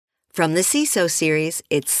From the CISO series,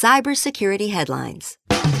 it's Cybersecurity Headlines.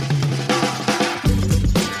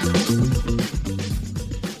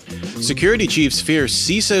 Security chiefs fear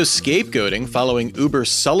CISO scapegoating following Uber's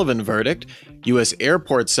Sullivan verdict. U.S.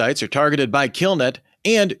 airport sites are targeted by KillNet.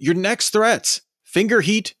 And your next threats, finger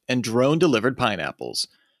heat and drone-delivered pineapples.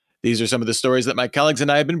 These are some of the stories that my colleagues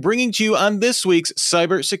and I have been bringing to you on this week's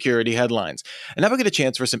Cybersecurity Headlines. And now we get a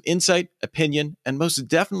chance for some insight, opinion, and most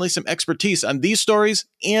definitely some expertise on these stories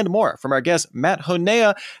and more from our guest, Matt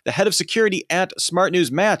Honea, the head of security at Smart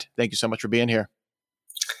News. Matt, thank you so much for being here.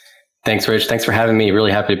 Thanks, Rich. Thanks for having me.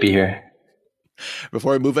 Really happy to be here.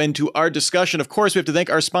 Before we move into our discussion, of course, we have to thank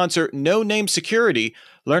our sponsor, No Name Security.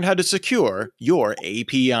 Learn how to secure your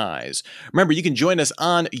APIs. Remember, you can join us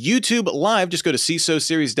on YouTube Live. Just go to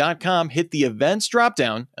CISOseries.com, hit the events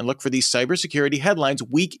dropdown, and look for the Cybersecurity Headlines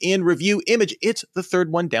Week in Review image. It's the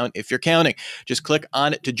third one down if you're counting. Just click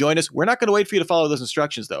on it to join us. We're not going to wait for you to follow those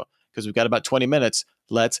instructions, though, because we've got about 20 minutes.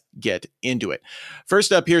 Let's get into it.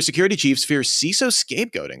 First up here, security chiefs fear CISO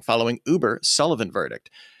scapegoating following Uber Sullivan verdict.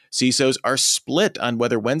 CISOs are split on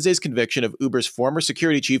whether Wednesday's conviction of Uber's former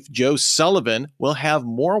security chief, Joe Sullivan, will have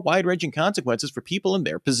more wide-ranging consequences for people in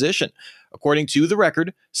their position. According to The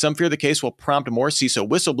Record, some fear the case will prompt more CISO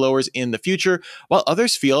whistleblowers in the future, while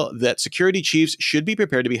others feel that security chiefs should be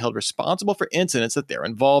prepared to be held responsible for incidents that they're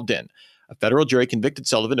involved in. A federal jury convicted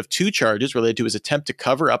Sullivan of 2 charges related to his attempt to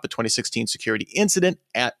cover up a 2016 security incident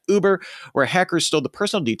at Uber, where hackers stole the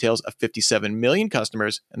personal details of 57 million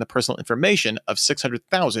customers and the personal information of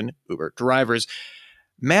 600,000 Uber drivers.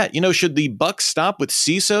 Matt, should the buck stop with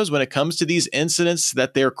CISOs when it comes to these incidents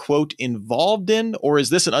that they're, quote, involved in? Or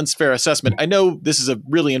is this an unfair assessment? I know this is a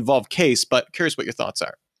really involved case, but curious what your thoughts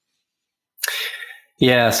are.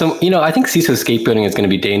 Yeah, so, I think CISO scapegoating is going to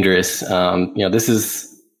be dangerous.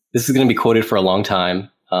 This is going to be quoted for a long time.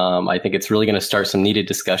 I think it's really going to start some needed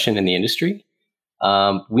discussion in the industry.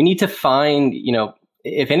 We need to find,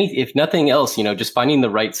 if nothing else, just finding the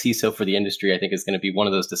right CISO for the industry, I think is going to be one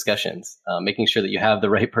of those discussions, making sure that you have the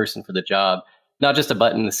right person for the job, not just a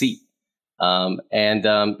butt in the seat.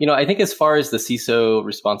 I think as far as the CISO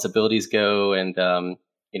responsibilities go and,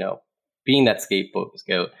 being that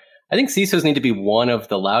scapegoat, I think CISOs need to be one of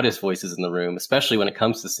the loudest voices in the room, especially when it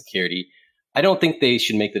comes to security. I don't think they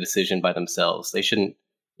should make the decision by themselves. They shouldn't,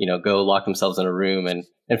 go lock themselves in a room and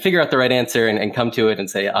figure out the right answer and come to it and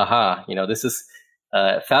say, aha, this is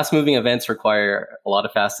fast moving events require a lot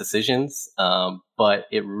of fast decisions. But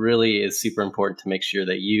it really is super important to make sure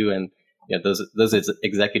that you and those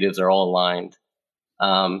executives are all aligned.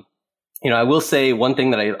 I will say one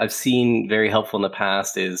thing that I've seen very helpful in the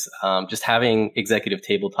past is just having executive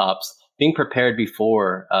tabletops, being prepared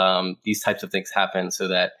before these types of things happen so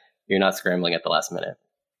that you're not scrambling at the last minute.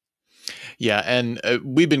 Yeah, and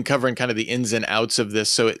we've been covering kind of the ins and outs of this,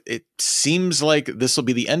 so it seems like this will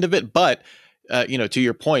be the end of it. But to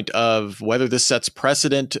your point of whether this sets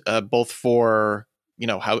precedent, both for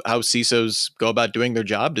how CISOs go about doing their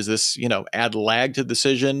job, does this add lag to the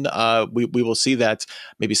decision? We will see that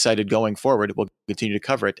maybe cited going forward. We'll continue to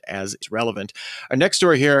cover it as it's relevant. Our next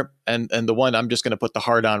story here, and the one I'm just going to put the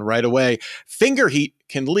hard on right away: finger heat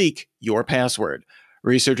can leak your password.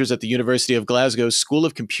 Researchers at the University of Glasgow's School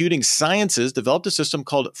of Computing Sciences developed a system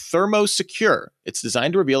called ThermoSecure. It's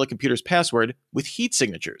designed to reveal a computer's password with heat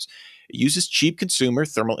signatures. It uses cheap consumer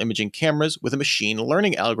thermal imaging cameras with a machine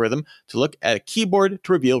learning algorithm to look at a keyboard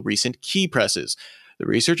to reveal recent key presses. The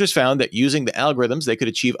researchers found that using the algorithms, they could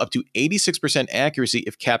achieve up to 86% accuracy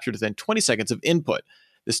if captured within 20 seconds of input.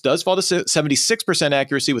 This does fall to 76%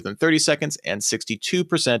 accuracy within 30 seconds and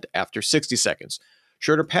 62% after 60 seconds.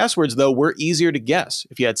 Shorter passwords, though, were easier to guess.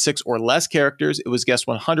 If you had 6 or less characters, it was guessed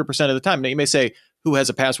 100% of the time. Now, you may say, who has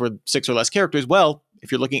a password 6 or less characters? Well,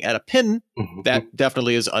 if you're looking at a PIN, that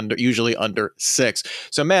definitely is usually under 6.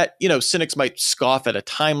 So, Matt, cynics might scoff at a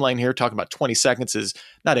timeline here. Talking about 20 seconds is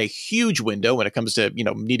not a huge window when it comes to,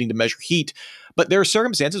 needing to measure heat. But there are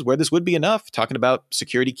circumstances where this would be enough. Talking about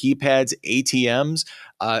security keypads, ATMs,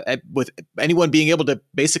 with anyone being able to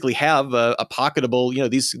basically have a pocketable,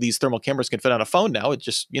 these thermal cameras can fit on a phone now. It's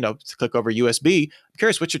just, click over USB. I'm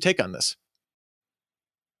curious, what's your take on this?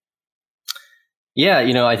 Yeah,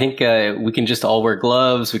 I think we can just all wear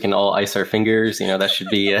gloves. We can all ice our fingers. That should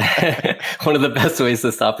be one of the best ways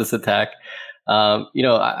to stop this attack.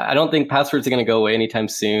 I don't think passwords are going to go away anytime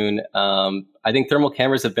soon. I think thermal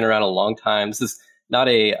cameras have been around a long time. This is not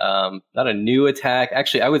a new attack.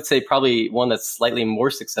 Actually, I would say probably one that's slightly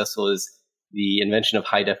more successful is the invention of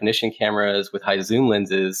high definition cameras with high zoom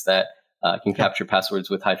lenses that can capture passwords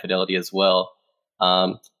with high fidelity as well.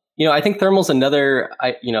 I think thermal's another.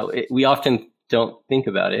 We often don't think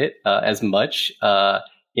about it as much.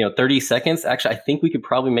 30 seconds. Actually, I think we could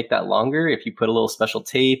probably make that longer if you put a little special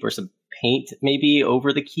tape or some paint maybe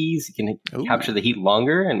over the keys. You can capture the heat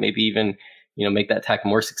longer and maybe even, make that attack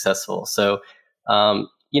more successful. So,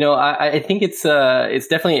 I think it's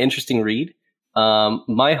definitely an interesting read.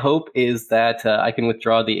 My hope is that I can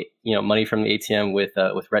withdraw the money from the ATM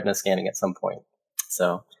with retina scanning at some point.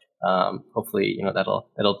 So hopefully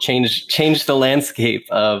that'll change the landscape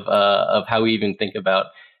of how we even think about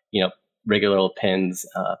regular old pins,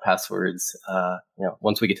 passwords.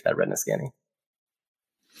 Once we get to that retina scanning.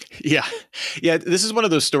 Yeah. This is one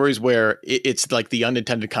of those stories where it's like the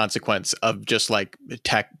unintended consequence of just like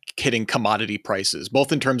tech hitting commodity prices,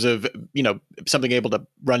 both in terms of, something able to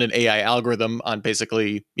run an AI algorithm on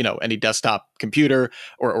basically, any desktop computer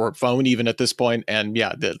or phone, even at this point. And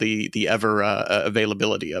the ever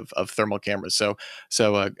availability of thermal cameras.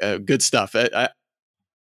 So good stuff.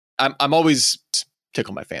 I'm always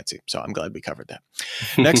tickle my fancy. So I'm glad we covered that.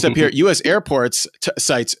 Next up here, U.S. airports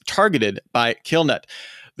sites targeted by Killnet.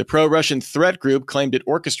 The pro-Russian threat group claimed it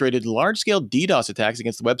orchestrated large-scale DDoS attacks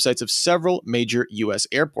against the websites of several major U.S.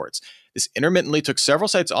 airports. This intermittently took several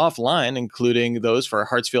sites offline, including those for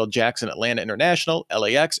Hartsfield-Jackson Atlanta International,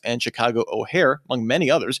 LAX, and Chicago O'Hare, among many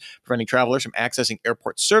others, preventing travelers from accessing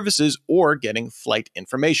airport services or getting flight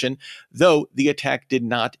information, though the attack did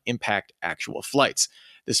not impact actual flights.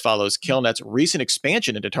 This follows Killnet's recent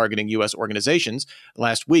expansion into targeting U.S. organizations.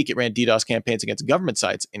 Last week, it ran DDoS campaigns against government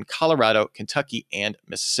sites in Colorado, Kentucky, and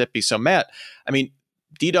Mississippi. So, Matt,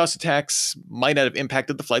 DDoS attacks might not have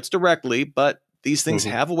impacted the flights directly, but these things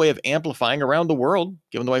have a way of amplifying around the world,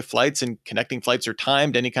 given the way flights and connecting flights are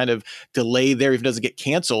timed. Any kind of delay there even doesn't get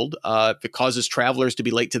canceled. If it causes travelers to be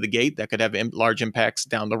late to the gate, that could have large impacts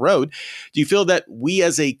down the road. Do you feel that we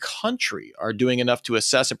as a country are doing enough to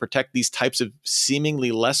assess and protect these types of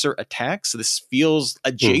seemingly lesser attacks? This feels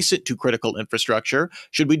adjacent to critical infrastructure.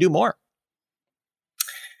 Should we do more?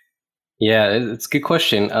 Yeah, it's a good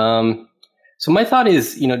question. So my thought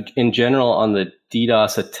is, in general on the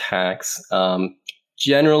DDoS attacks,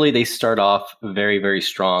 generally they start off very, very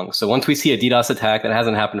strong. So once we see a DDoS attack that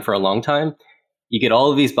hasn't happened for a long time, you get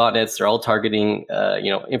all of these botnets, they're all targeting,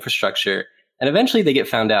 infrastructure, and eventually they get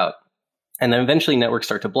found out. And then eventually networks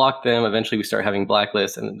start to block them. Eventually we start having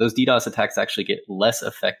blacklists, and those DDoS attacks actually get less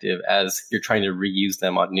effective as you're trying to reuse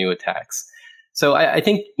them on new attacks. So I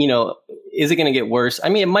think, is it going to get worse?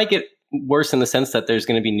 It might get worse in the sense that there's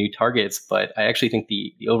going to be new targets, but I actually think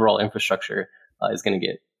the overall infrastructure is going to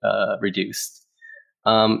get reduced.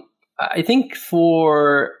 I think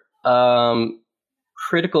for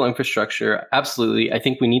critical infrastructure, absolutely. I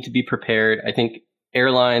think we need to be prepared. I think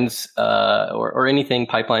airlines or anything,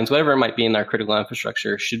 pipelines, whatever it might be in our critical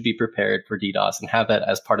infrastructure should be prepared for DDoS and have that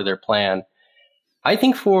as part of their plan. I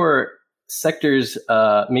think for sectors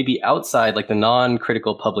maybe outside, like the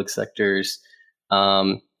non-critical public sectors,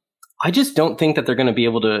 I just don't think that they're going to be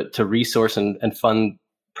able to resource and fund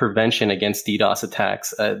prevention against DDoS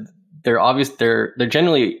attacks. They're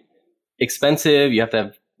generally expensive. You have to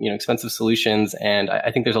have expensive solutions, and I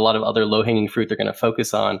think there's a lot of other low-hanging fruit they're going to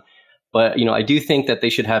focus on. But I do think that they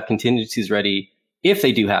should have contingencies ready if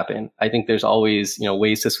they do happen. I think there's always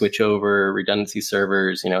ways to switch over, redundancy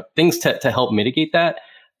servers, things to help mitigate that.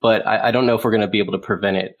 But I don't know if we're going to be able to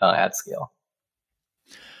prevent it at scale.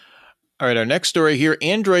 All right, our next story here,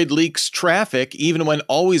 Android leaks traffic even when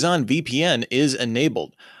always-on VPN is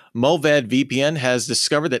enabled. Mulvad VPN has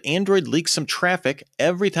discovered that Android leaks some traffic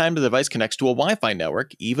every time the device connects to a Wi-Fi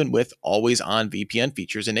network, even with always-on VPN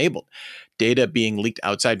features enabled. Data being leaked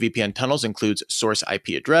outside VPN tunnels includes source IP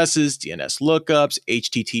addresses, DNS lookups,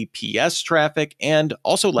 HTTPS traffic, and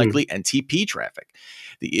also likely NTP traffic.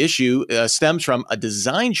 The issue stems from a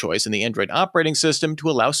design choice in the Android operating system to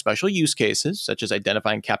allow special use cases, such as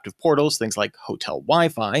identifying captive portals, things like hotel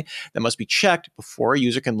Wi-Fi, that must be checked before a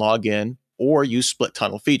user can log in or use split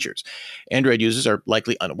tunnel features. Android users are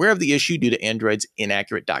likely unaware of the issue due to Android's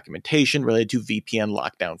inaccurate documentation related to VPN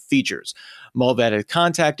lockdown features. Mulvad had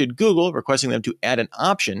contacted Google requesting them to add an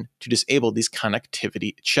option to disable these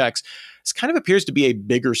connectivity checks. This kind of appears to be a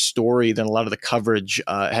bigger story than a lot of the coverage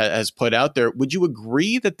has put out there. Would you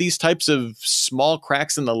agree that these types of small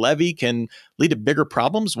cracks in the levee can lead to bigger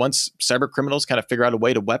problems once cyber criminals kind of figure out a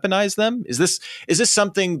way to weaponize them? Is this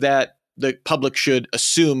something that the public should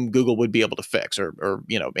assume Google would be able to fix, or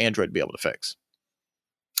Android would be able to fix?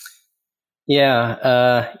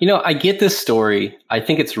 Yeah, I get this story. I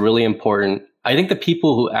think it's really important. I think the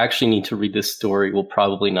people who actually need to read this story will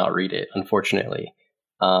probably not read it, unfortunately.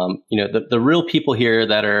 The real people here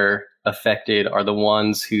that are affected are the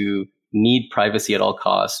ones who need privacy at all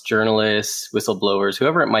costs: journalists, whistleblowers,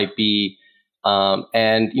 whoever it might be.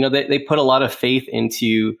 And they put a lot of faith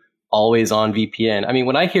into always on VPN. I mean,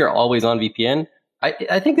 when I hear always on VPN,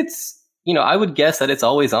 I think it's, I would guess that it's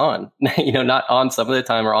always on, not on some of the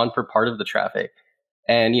time or on for part of the traffic.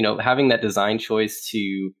 And, having that design choice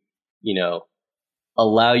to,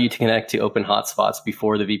 allow you to connect to open hotspots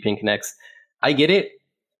before the VPN connects. I get it.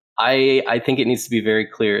 I think it needs to be very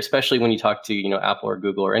clear, especially when you talk to, Apple or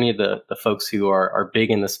Google or any of the folks who are big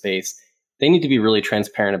in the space. They need to be really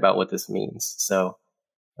transparent about what this means. So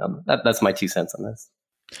that's my 2 cents on this.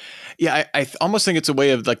 Yeah, I almost think it's a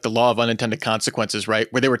way of like the law of unintended consequences, right?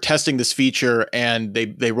 Where they were testing this feature and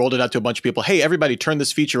they rolled it out to a bunch of people. Hey, everybody turn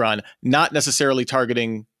this feature on, not necessarily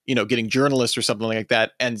targeting, getting journalists or something like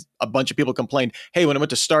that. And a bunch of people complained, hey, when I went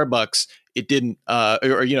to Starbucks, it didn't,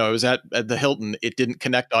 it was at the Hilton, it didn't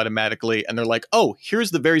connect automatically. And they're like, oh,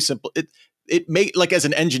 here's the very simple, it may, like, as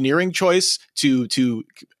an engineering choice to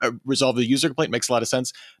resolve the user complaint, makes a lot of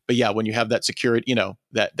sense. But yeah, when you have that security,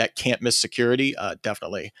 that can't miss security,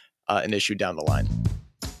 definitely an issue down the line.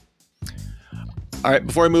 All right,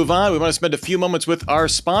 before we move on, we want to spend a few moments with our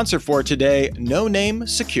sponsor for today, No Name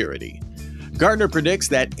Security. Gartner predicts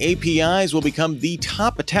that APIs will become the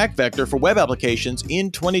top attack vector for web applications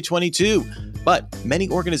in 2022, but many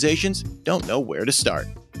organizations don't know where to start.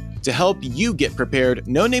 To help you get prepared,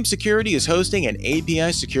 No Name Security is hosting an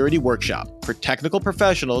API security workshop for technical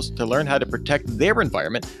professionals to learn how to protect their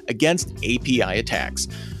environment against API attacks.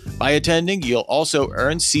 By attending, you'll also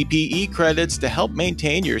earn CPE credits to help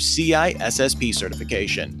maintain your CISSP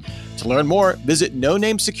certification. To learn more, visit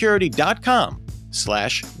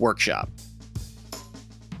nonamesecurity.com/workshop.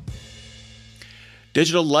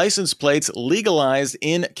 Digital license plates legalized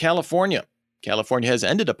in California. California has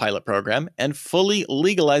ended a pilot program and fully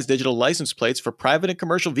legalized digital license plates for private and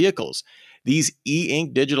commercial vehicles. These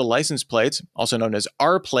e-ink digital license plates, also known as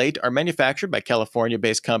R-Plate, are manufactured by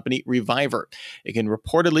California-based company Reviver. It can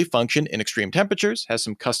reportedly function in extreme temperatures, has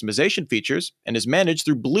some customization features, and is managed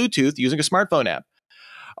through Bluetooth using a smartphone app.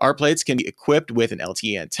 R-Plates can be equipped with an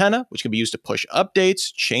LTE antenna, which can be used to push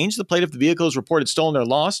updates, change the plate if the vehicle is reported stolen or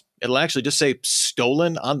lost. It'll actually just say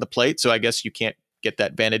stolen on the plate, so I guess you can't get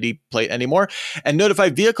that vanity plate anymore, and notify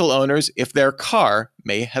vehicle owners if their car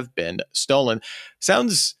may have been stolen.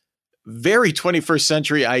 Sounds very 21st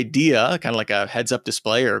century idea, kind of like a heads-up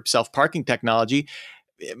display or self-parking technology.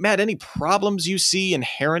 Matt, any problems you see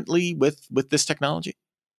inherently with this technology?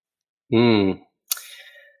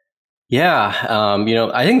 Yeah,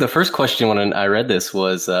 I think the first question when I read this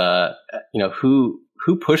was, who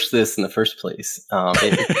pushed this in the first place?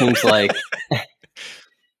 It seems like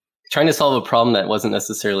trying to solve a problem that wasn't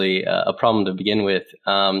necessarily a problem to begin with.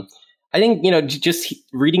 I think, just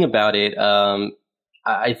reading about it,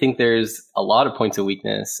 I think there's a lot of points of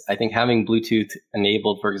weakness. I think having Bluetooth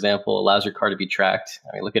enabled, for example, allows your car to be tracked.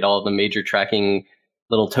 I mean, look at all of the major tracking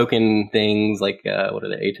little token things like, what are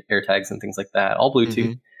the AirTags and things like that, all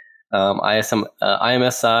Bluetooth.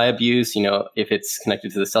 IMSI abuse, if it's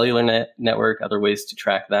connected to the cellular network, other ways to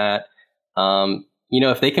track that.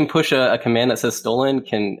 If they can push a command that says stolen,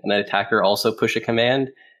 can an attacker also push a command,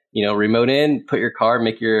 remote in, put your car,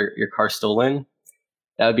 make your car stolen?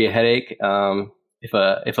 That would be a headache.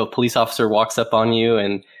 If a police officer walks up on you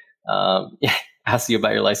and asks you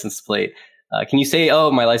about your license plate, can you say,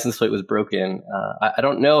 "Oh, my license plate was broken"? I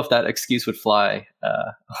don't know if that excuse would fly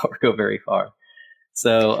or go very far.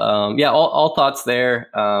 So all thoughts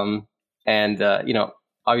there. Obviously,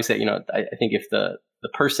 I think if the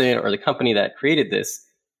person or the company that created this,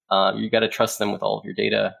 you got to trust them with all of your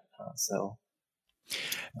data. So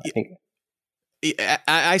I think.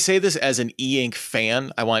 I say this as an e-ink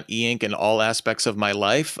fan. I want e-ink in all aspects of my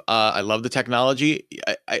life. I love the technology.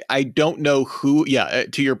 I don't know who,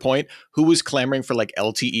 to your point, who was clamoring for like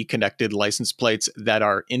LTE connected license plates that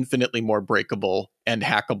are infinitely more breakable and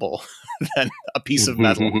hackable than a piece of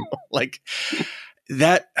metal. Like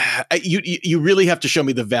that, you really have to show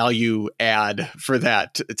me the value add for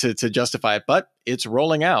that to justify it, but it's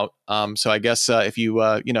rolling out. So I guess if you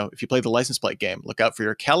play the license plate game, look out for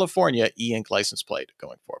your California e-ink license plate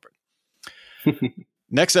going forward.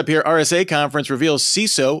 Next up here, RSA Conference reveals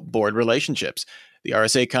CISO board relationships. The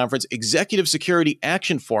RSA Conference Executive Security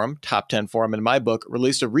Action Forum, Top 10 Forum in my book,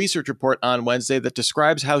 released a research report on Wednesday that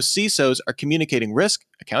describes how CISOs are communicating risk,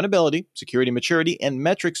 accountability, security maturity, and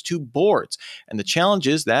metrics to boards, and the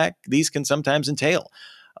challenges that these can sometimes entail.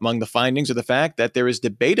 Among the findings are the fact that there is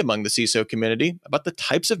debate among the CISO community about the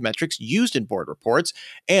types of metrics used in board reports,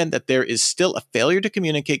 and that there is still a failure to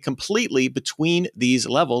communicate completely between these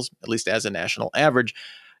levels, at least as a national average.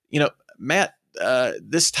 Matt,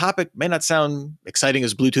 this topic may not sound exciting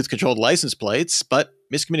as Bluetooth-controlled license plates, but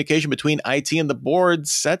miscommunication between IT and the board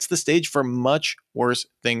sets the stage for much worse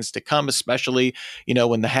things to come, especially,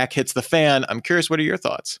 when the hack hits the fan. I'm curious, what are your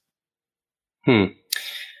thoughts?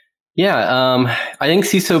 Yeah, I think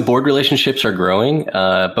CISO board relationships are growing,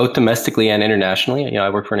 both domestically and internationally. I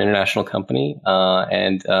work for an international company,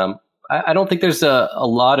 and I don't think there's a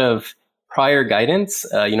lot of prior guidance.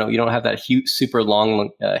 You don't have that huge, super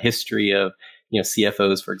long history of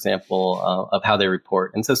CFOs, for example, of how they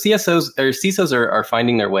report, and so CISOs are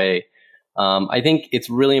finding their way. I think it's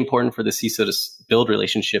really important for the CISO to build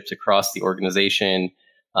relationships across the organization,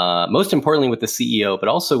 most importantly with the CEO, but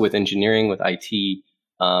also with engineering, with IT.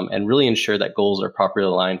 And really ensure that goals are properly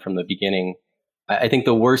aligned from the beginning. I think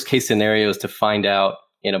the worst case scenario is to find out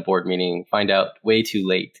in a board meeting, find out way too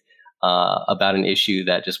late about an issue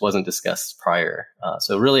that just wasn't discussed prior.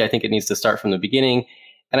 So really, I think it needs to start from the beginning.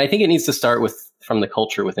 And I think it needs to start from the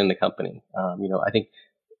culture within the company. I think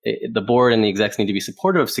the board and the execs need to be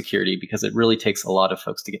supportive of security because it really takes a lot of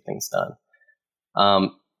folks to get things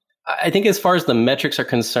done. I think as far as the metrics are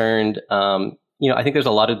concerned, I think there's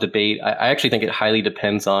a lot of debate. I actually think it highly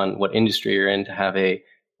depends on what industry you're in to have a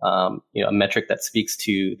metric that speaks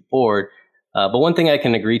to the board. But one thing I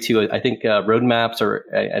can agree to, I think roadmaps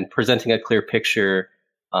and presenting a clear picture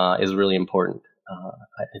is really important.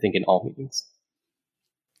 I think in all meetings.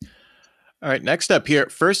 All right, next up here,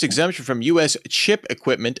 first exemption from U.S. chip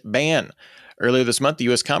equipment ban. Earlier this month, the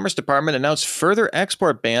U.S. Commerce Department announced further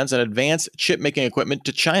export bans on advanced chip-making equipment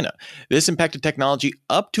to China. This impacted technology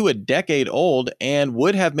up to a decade old and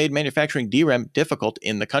would have made manufacturing DRAM difficult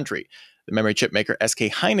in the country. The memory chip maker SK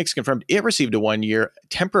Hynix confirmed it received a one-year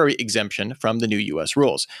temporary exemption from the new U.S.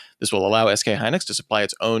 rules. This will allow SK Hynix to supply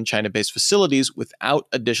its own China-based facilities without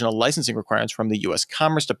additional licensing requirements from the U.S.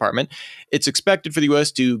 Commerce Department. It's expected for the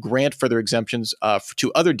U.S. to grant further exemptions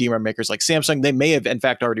to other DRAM makers like Samsung. They may have, in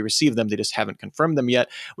fact, already received them. They just haven't confirmed them yet.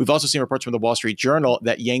 We've also seen reports from the Wall Street Journal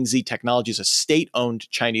that Yangtze Technologies, a state-owned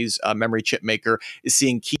Chinese memory chip maker, is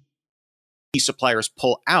seeing key suppliers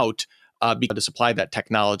pull out to supply that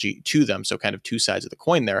technology to them. So kind of two sides of the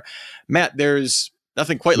coin there. Matt, there's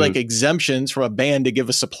nothing quite like exemptions from a ban to give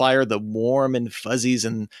a supplier the warm and fuzzies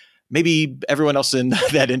and maybe everyone else in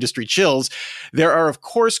that industry chills. There are, of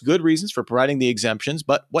course, good reasons for providing the exemptions,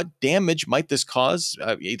 but what damage might this cause,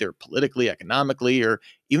 either politically, economically, or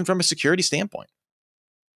even from a security standpoint?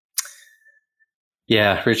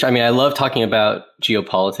 Yeah, Rich, I love talking about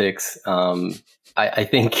geopolitics. I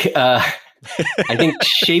think I think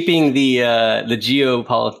shaping the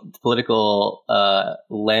geopolitical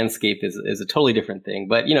landscape is a totally different thing.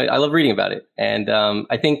 But I love reading about it, and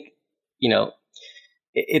I think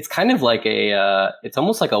it's kind of like it's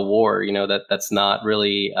almost like a war. That's not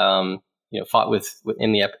really fought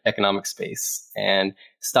within the economic space, and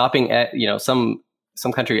stopping some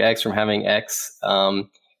country X from having X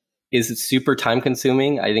is super time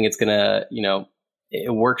consuming. I think it's gonna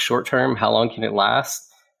it works short term. How long can it last?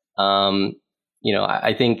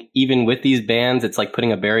 I think even with these bans, it's like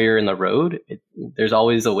putting a barrier in the road. There's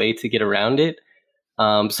always a way to get around it.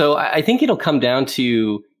 So I think it'll come down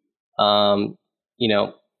to, I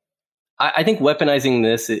think weaponizing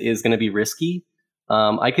this is going to be risky.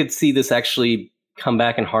 I could see this actually come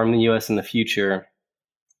back and harm the U.S. in the future.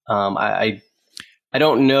 I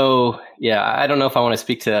don't know. Yeah, I don't know if I want to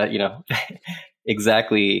speak to,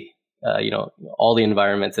 exactly all the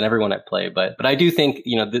environments and everyone at play, but I do think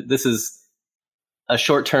this is a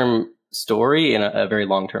short-term story and a very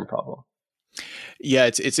long-term problem. Yeah,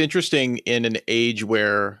 it's interesting in an age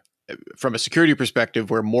where, from a security perspective,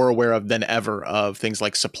 we're more aware of than ever of things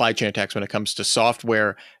like supply chain attacks when it comes to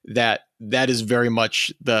software. That is very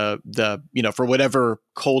much the for whatever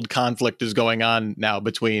cold conflict is going on now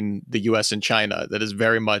between the U.S. and China. That is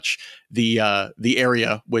very much the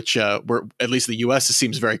area which where at least the U.S.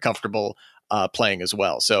 seems very comfortable playing as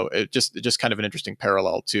well. So it just kind of an interesting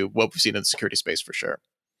parallel to what we've seen in the security space for sure.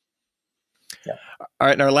 Yeah. All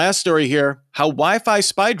right, and our last story here: how Wi-Fi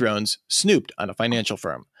spy drones snooped on a financial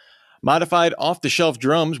firm. Modified off-the-shelf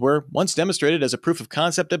drones were once demonstrated as a proof of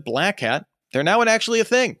concept at Black Hat. They're now actually a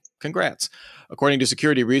thing. Congrats. According to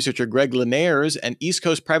security researcher Greg Linares, an East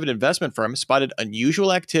Coast private investment firm spotted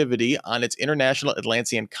unusual activity on its International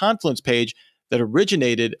Atlassian Confluence page that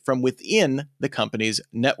originated from within the company's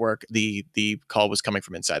network. The call was coming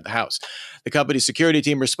from inside the house. The company's security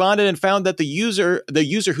team responded and found that the user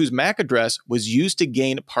whose MAC address was used to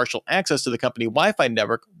gain partial access to the company Wi-Fi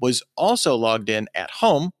network was also logged in at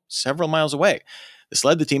home several miles away. This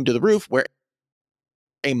led the team to the roof where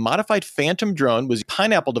a modified Phantom drone was a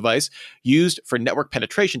Pineapple device used for network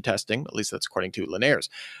penetration testing, at least that's according to Linnaeus.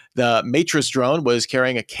 The Matris drone was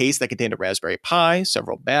carrying a case that contained a Raspberry Pi,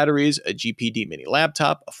 several batteries, a GPD mini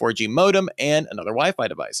laptop, a 4G modem, and another Wi-Fi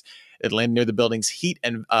device. It landed near the building's heat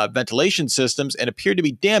and ventilation systems and appeared to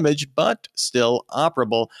be damaged, but still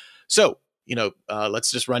operable. So,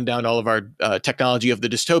 let's just run down all of our technology of the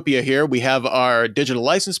dystopia here. We have our digital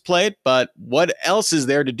license plate, but what else is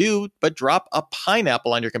there to do but drop a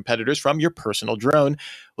pineapple on your competitors from your personal drone?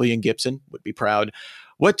 William Gibson would be proud.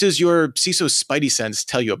 What does your CISO Spidey sense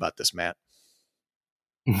tell you about this, Matt?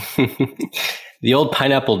 The old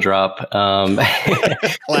pineapple drop.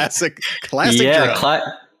 Classic yeah, drop.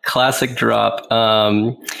 Classic drop.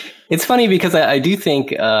 It's funny because I do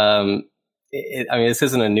think... this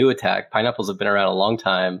isn't a new attack. Pineapples have been around a long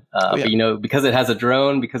time, but because it has a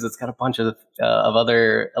drone, because it's got a bunch of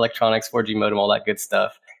other electronics, 4G modem, all that good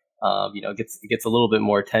stuff, it gets a little bit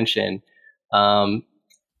more attention. I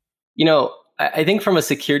think from a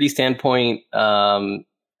security standpoint,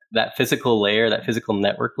 that physical layer, that physical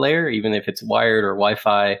network layer, even if it's wired or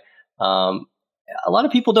Wi-Fi, a lot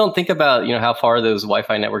of people don't think about how far those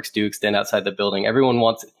Wi-Fi networks do extend outside the building. Everyone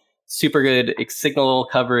wants super good signal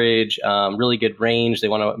coverage, really good range. They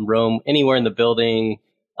want to roam anywhere in the building,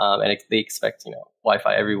 and they expect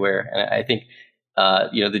Wi-Fi everywhere. And I think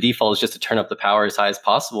the default is just to turn up the power as high as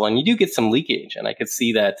possible, and you do get some leakage. And I could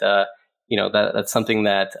see that that's something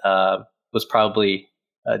that was probably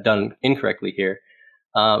done incorrectly here.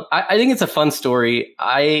 I think it's a fun story.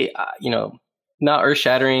 Not earth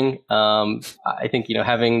shattering. I think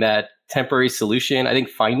having that temporary solution. I think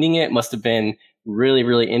finding it must have been really,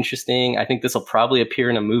 really interesting. I think this will probably appear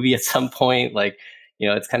in a movie at some point.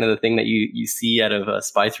 It's kind of the thing that you see out of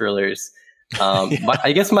spy thrillers. But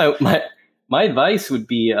I guess my advice would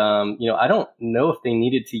be, I don't know if they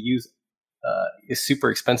needed to use a super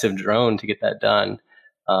expensive drone to get that done.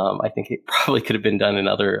 I think it probably could have been done in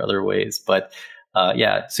other ways. But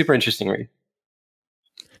super interesting read.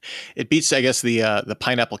 It beats, I guess, the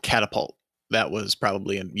pineapple catapult that was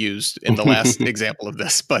probably used in the last example of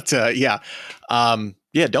this. But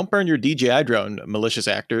don't burn your DJI drone, malicious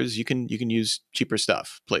actors. You can use cheaper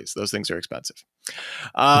stuff, please. Those things are expensive.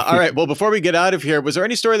 All right. Well, before we get out of here, was there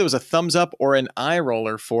any story that was a thumbs up or an eye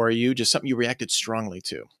roller for you? Just something you reacted strongly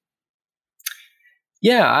to?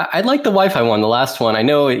 Yeah, I like the Wi-Fi one, the last one. I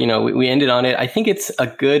know, we ended on it. I think it's a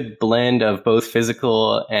good blend of both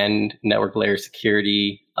physical and network layer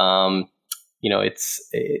security. It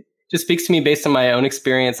just speaks to me based on my own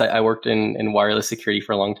experience. I worked in wireless security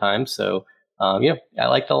for a long time. So, I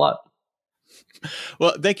liked it a lot.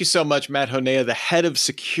 Well, thank you so much, Matt Honea, the head of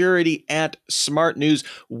security at Smart News.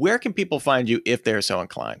 Where can people find you if they're so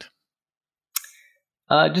inclined?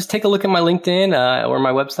 Just take a look at my LinkedIn or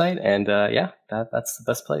my website. And that's the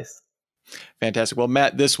best place. Fantastic. Well,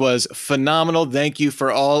 Matt, this was phenomenal. Thank you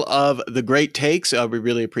for all of the great takes. We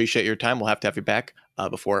really appreciate your time. We'll have to have you back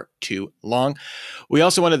before too long. We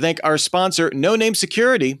also want to thank our sponsor, No Name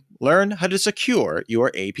Security. Learn how to secure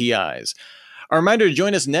your APIs. A reminder to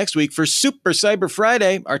join us next week for Super Cyber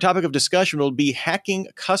Friday. Our topic of discussion will be hacking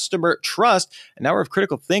customer trust, an hour of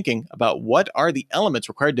critical thinking about what are the elements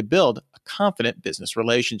required to build a confident business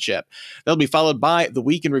relationship. That'll be followed by the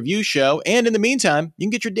Week in Review show. And in the meantime, you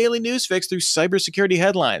can get your daily news fix through cybersecurity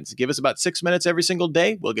headlines. Give us about 6 minutes every single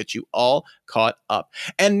day. We'll get you all caught up.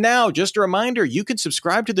 And now, just a reminder, you can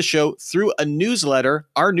subscribe to the show through a newsletter,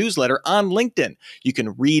 our newsletter on LinkedIn. You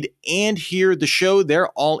can read and hear the show there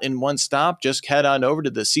all in one stop. Just head on over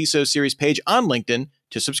to the CISO series page on LinkedIn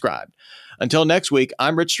to subscribe. Until next week,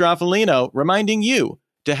 I'm Rich Straffolino, reminding you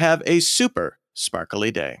to have a super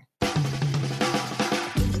sparkly day.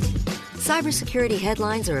 Cybersecurity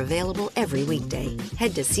headlines are available every weekday.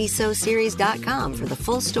 Head to CISOseries.com for the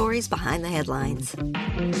full stories behind the headlines.